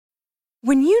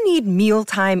When you need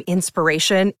mealtime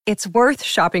inspiration, it's worth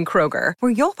shopping Kroger,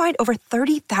 where you'll find over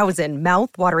 30,000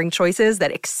 mouth-watering choices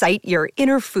that excite your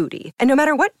inner foodie. And no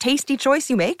matter what tasty choice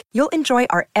you make, you'll enjoy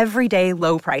our everyday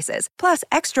low prices, plus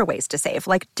extra ways to save,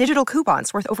 like digital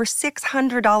coupons worth over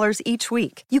 $600 each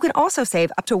week. You can also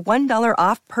save up to $1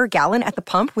 off per gallon at the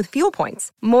pump with fuel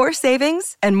points. More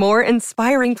savings and more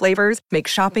inspiring flavors make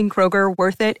shopping Kroger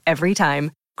worth it every time.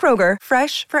 Kroger,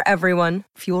 fresh for everyone.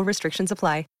 Fuel restrictions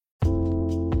apply.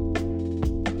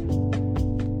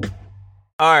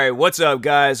 All right, what's up,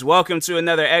 guys? Welcome to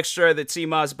another extra of the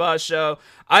T-Moss Boss Show.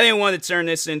 I didn't want to turn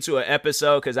this into an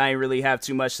episode because I didn't really have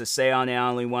too much to say on it. I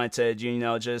only wanted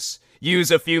to, just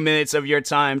use a few minutes of your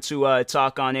time to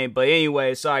talk on it. But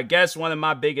anyway, so I guess one of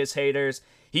my biggest haters,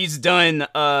 he's done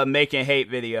making hate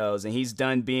videos, and he's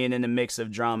done being in the mix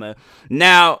of drama.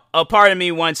 Now, a part of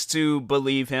me wants to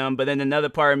believe him, but then another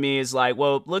part of me is like,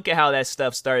 well, look at how that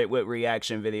stuff started with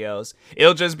reaction videos.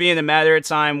 It'll just be in a matter of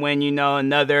time when,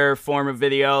 another form of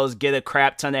videos get a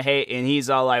crap ton of hate, and he's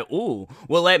all like, ooh,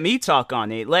 well, let me talk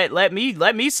on it. Let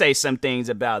me say some things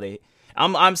about it.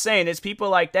 I'm saying it's people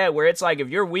like that where it's like, if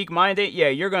you're weak-minded, yeah,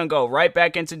 you're going to go right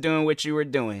back into doing what you were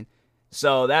doing.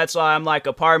 So that's why I'm like,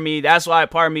 that's why a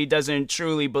part of me doesn't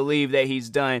truly believe that he's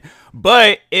done.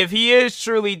 But if he is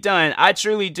truly done, I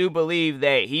truly do believe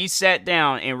that he sat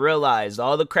down and realized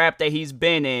all the crap that he's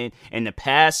been in the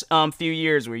past few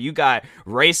years, where you got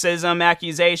racism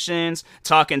accusations,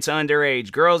 talking to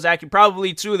underage girls,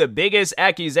 probably two of the biggest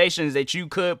accusations that you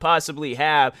could possibly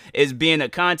have is being a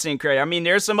content creator. I mean,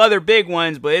 there's some other big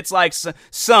ones, but it's like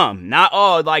some, not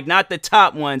all, like not the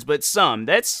top ones, but some.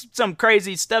 That's some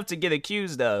crazy stuff to get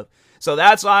accused of. So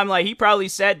that's why I'm like, he probably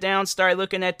sat down, started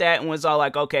looking at that, and was all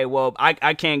like, okay, well,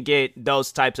 I can't get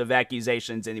those types of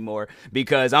accusations anymore,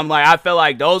 because I'm like, I feel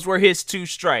like those were his two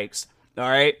strikes. All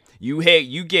right,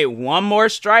 you get one more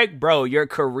strike, bro, your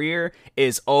career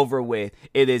is over with.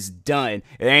 It is done.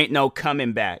 It ain't no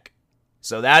coming back.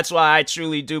 So that's why I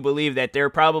truly do believe that there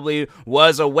probably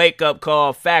was a wake-up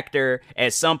call factor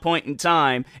at some point in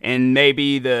time, and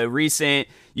maybe the recent,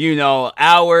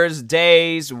 hours,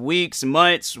 days, weeks,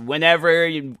 months, whenever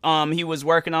he was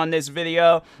working on this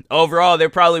video. Overall, there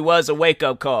probably was a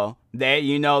wake-up call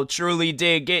that, truly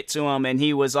did get to him, and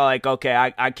he was like,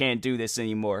 okay, I can't do this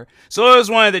anymore. So it was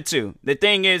one of the two. The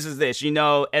thing is this,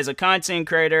 as a content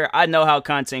creator, I know how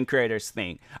content creators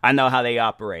think. I know how they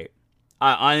operate.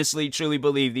 I honestly, truly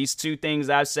believe these two things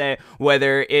I've said,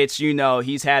 whether it's,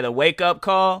 he's had a wake-up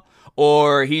call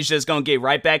or he's just going to get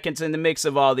right back into the mix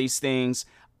of all these things,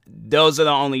 those are the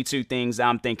only two things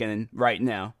I'm thinking right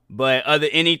now. But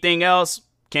anything else,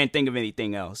 can't think of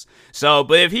anything else. So,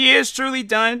 but if he is truly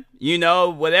done,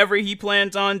 whatever he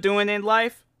plans on doing in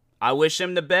life, I wish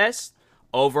him the best.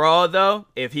 Overall, though,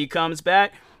 if he comes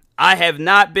back, I have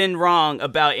not been wrong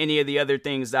about any of the other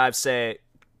things that I've said,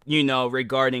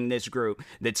 regarding this group.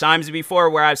 The times before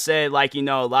where I've said, like, a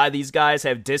lot of these guys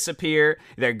have disappeared.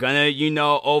 They're gonna,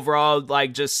 overall,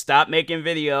 like, just stop making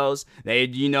videos. They,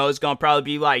 it's gonna probably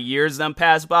be like years them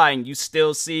pass by and you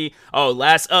still see,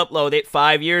 last uploaded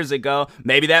 5 years ago.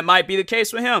 Maybe that might be the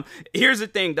case with him. Here's the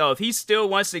thing, though. If he still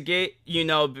wants to get,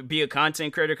 be a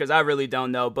content creator, because I really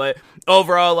don't know. But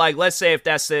overall, like, let's say if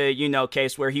that's the,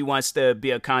 case where he wants to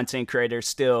be a content creator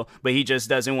still, but he just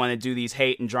doesn't want to do these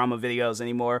hate and drama videos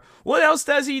anymore. What else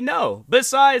does he know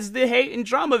besides the hate and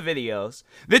drama videos?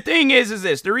 The thing is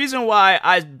this, the reason why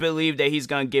I believe that he's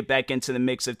going to get back into the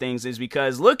mix of things is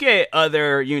because look at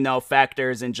other,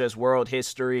 factors in just world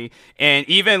history. And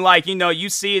even like, you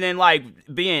see it in like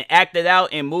being acted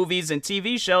out in movies and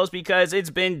TV shows, because it's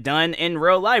been done in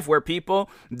real life where people,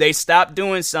 they stop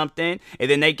doing something and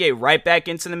then they get right back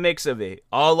into the mix of it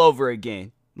all over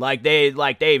again.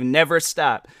 They've never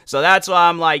stopped. So that's why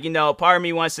I'm like, part of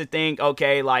me wants to think,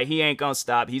 okay, like, he ain't gonna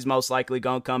stop. He's most likely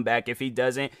gonna come back. If he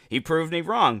doesn't, he proved me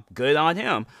wrong. Good on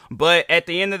him. But at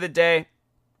the end of the day,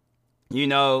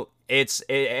 it's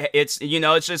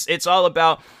all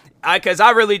about, because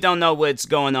I really don't know what's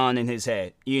going on in his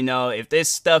head. If this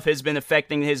stuff has been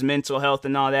affecting his mental health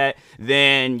and all that,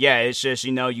 then yeah, it's just,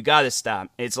 you gotta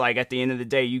stop. It's like, at the end of the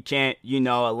day, you can't,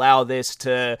 allow this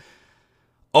to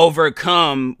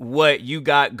overcome what you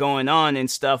got going on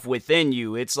and stuff within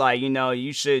you. It's like,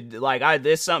 you should, like,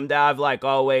 this is something that I've like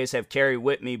always have carried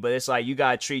with me, but it's like, you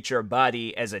gotta treat your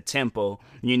body as a temple.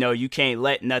 You can't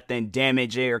let nothing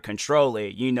damage it or control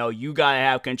it. You gotta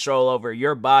have control over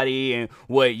your body and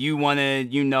what you want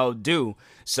to, do.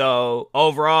 So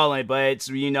overall, but it's,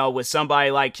 with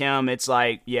somebody like him, it's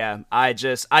like, yeah,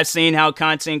 I've seen how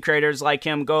content creators like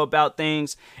him go about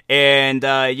things. And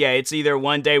it's either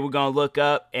one day we're going to look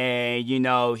up and,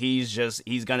 he's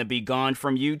going to be gone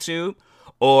from YouTube,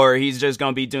 or he's just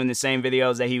going to be doing the same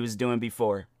videos that he was doing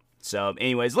before. So,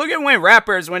 anyways, look at when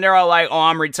rappers, when they're all like, oh,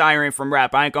 I'm retiring from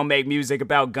rap. I ain't gonna make music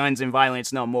about guns and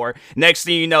violence no more. Next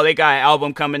thing you know, they got an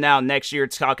album coming out next year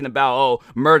talking about, oh,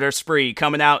 Murder Spree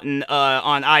coming out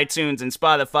on iTunes and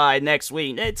Spotify next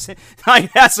week. It's like,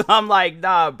 I'm like,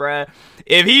 nah, bruh.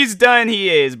 If he's done,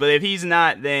 he is. But if he's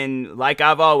not, then like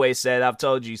I've always said, I've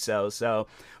told you so. So,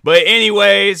 but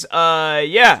anyways,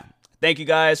 yeah. Thank you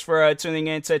guys for tuning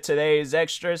in to today's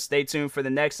extra. Stay tuned for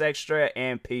the next extra,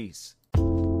 and peace.